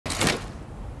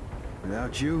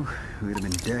Without you, we'd have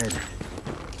been dead.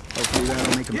 Hopefully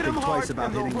that'll make them think twice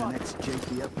about hitting the next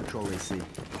JTF patrol they see.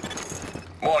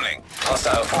 Warning.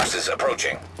 Hostile forces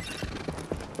approaching.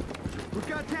 We've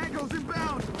got tangos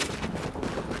inbound!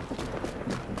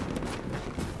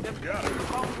 Got it.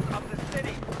 Bones of the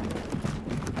city.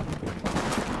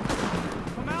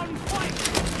 Come out and fight!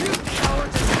 You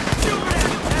cowards! Stupid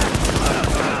ass!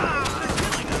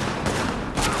 They're killing us!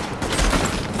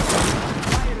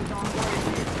 Riot is on way.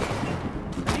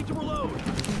 I need to reload.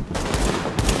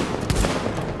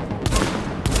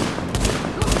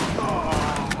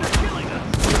 They're killing us!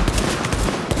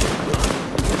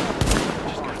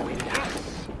 Just gotta wait it out.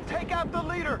 Take out the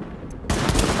leader!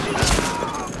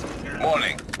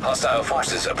 Warning. Hostile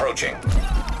forces approaching.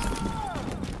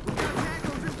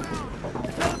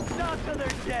 Don't stop till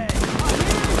they're dead!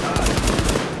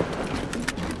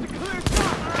 It's a clear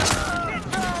shot! Get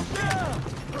down!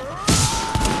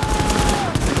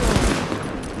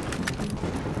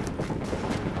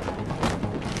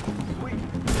 Sweet.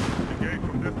 Engage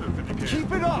from distance if you can.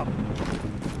 Keep it up!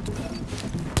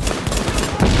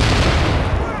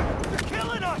 They're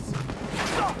killing us!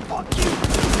 Oh, fuck you!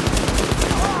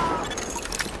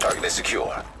 Target is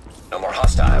secure. No more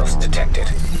hostiles detected.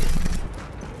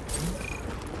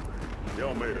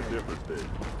 Y'all made a difference there.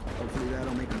 Hopefully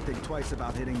that'll make them think twice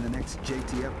about hitting the next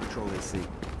JTF patrol they see.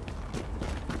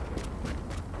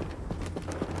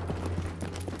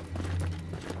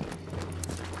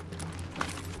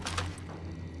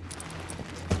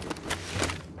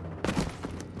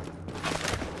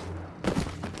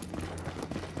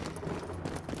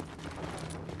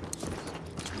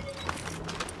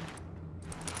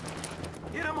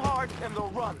 Hit them hard and they'll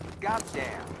run.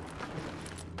 Goddamn.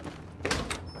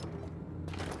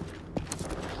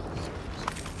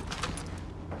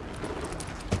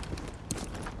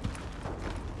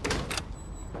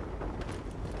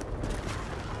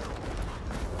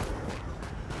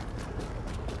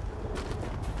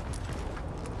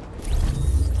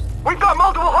 We've got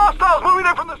multiple hostiles moving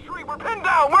in from the street. We're pinned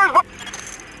down. Where's my...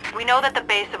 We know that the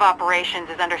base of operations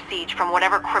is under siege from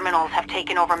whatever criminals have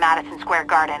taken over Madison Square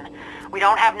Garden. We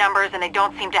don't have numbers and they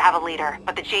don't seem to have a leader,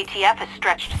 but the JTF is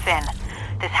stretched thin.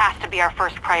 This has to be our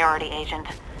first priority, Agent.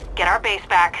 Get our base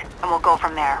back, and we'll go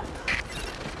from there.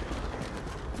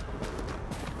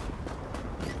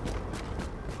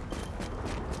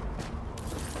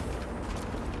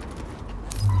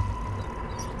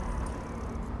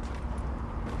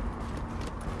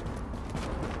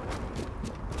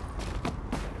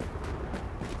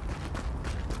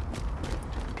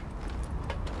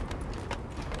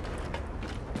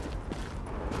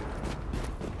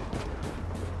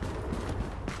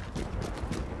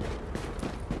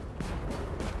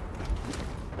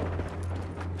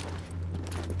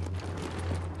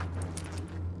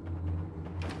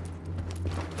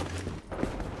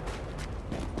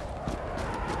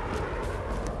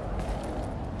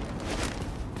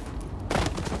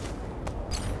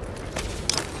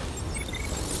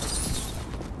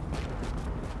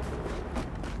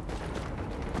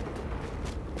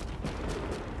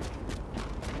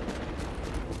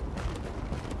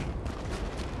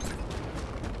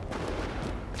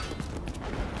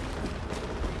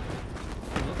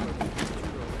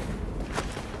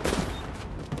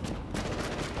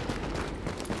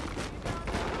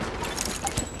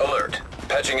 Alert.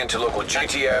 Patching into local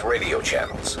JTF radio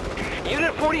channels.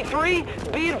 Unit 43,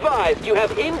 be advised, you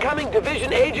have incoming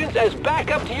division agents as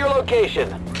backup to your location.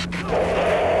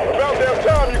 About damn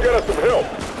time you get us some help.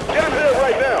 Get him here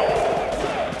right now.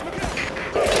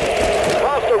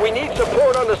 Foster, we need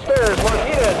support on the stairs.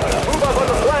 Martinez, move up on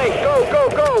the flank. Go, go,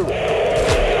 go!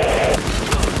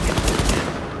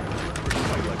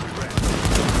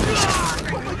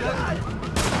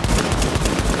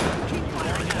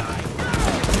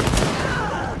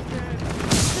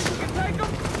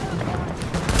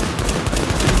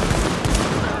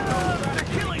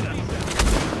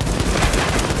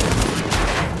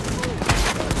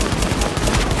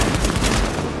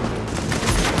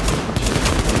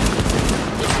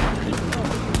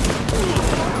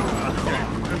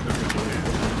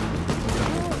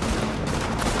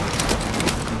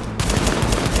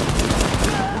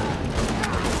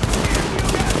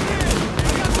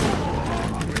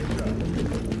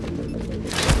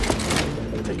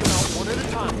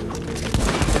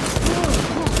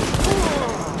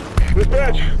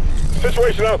 Dispatch,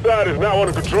 situation outside is now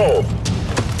under control.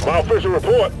 My official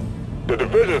report, the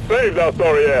division saved our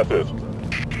sorry asses.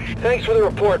 Thanks for the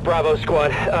report, Bravo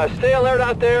Squad. Stay alert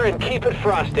out there and keep it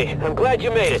frosty. I'm glad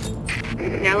you made it.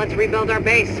 Now let's rebuild our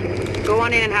base. Go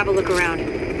on in and have a look around.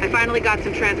 I finally got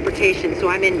some transportation, so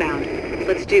I'm inbound.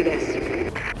 Let's do this.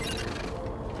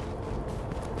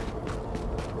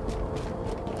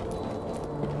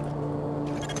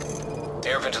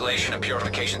 Ventilation and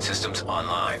purification systems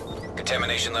online.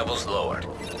 Contamination levels lowered.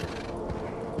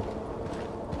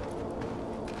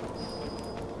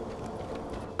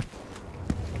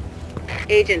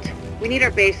 Agent, we need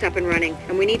our base up and running,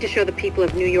 and we need to show the people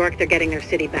of New York they're getting their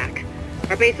city back.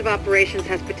 Our base of operations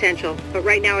has potential, but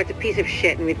right now it's a piece of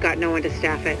shit and we've got no one to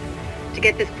staff it. To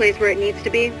get this place where it needs to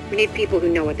be, we need people who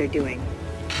know what they're doing.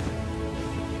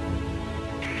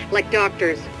 Like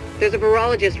doctors. There's a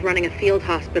virologist running a field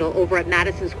hospital over at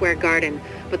Madison Square Garden,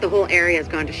 but the whole area's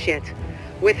gone to shit.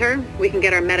 With her, we can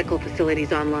get our medical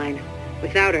facilities online.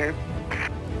 Without her...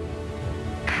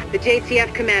 The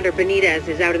JTF commander, Benitez,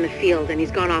 is out in the field and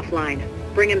he's gone offline.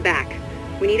 Bring him back.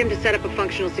 We need him to set up a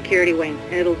functional security wing,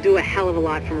 and it'll do a hell of a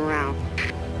lot for morale.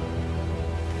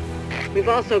 We've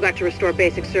also got to restore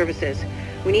basic services.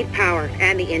 We need power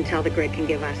and the intel the grid can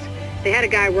give us. They had a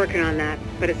guy working on that,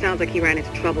 but it sounds like he ran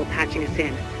into trouble patching us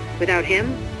in. Without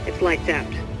him, it's lights out.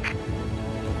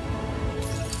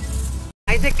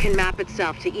 Isaac can map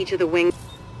itself to each of the wings.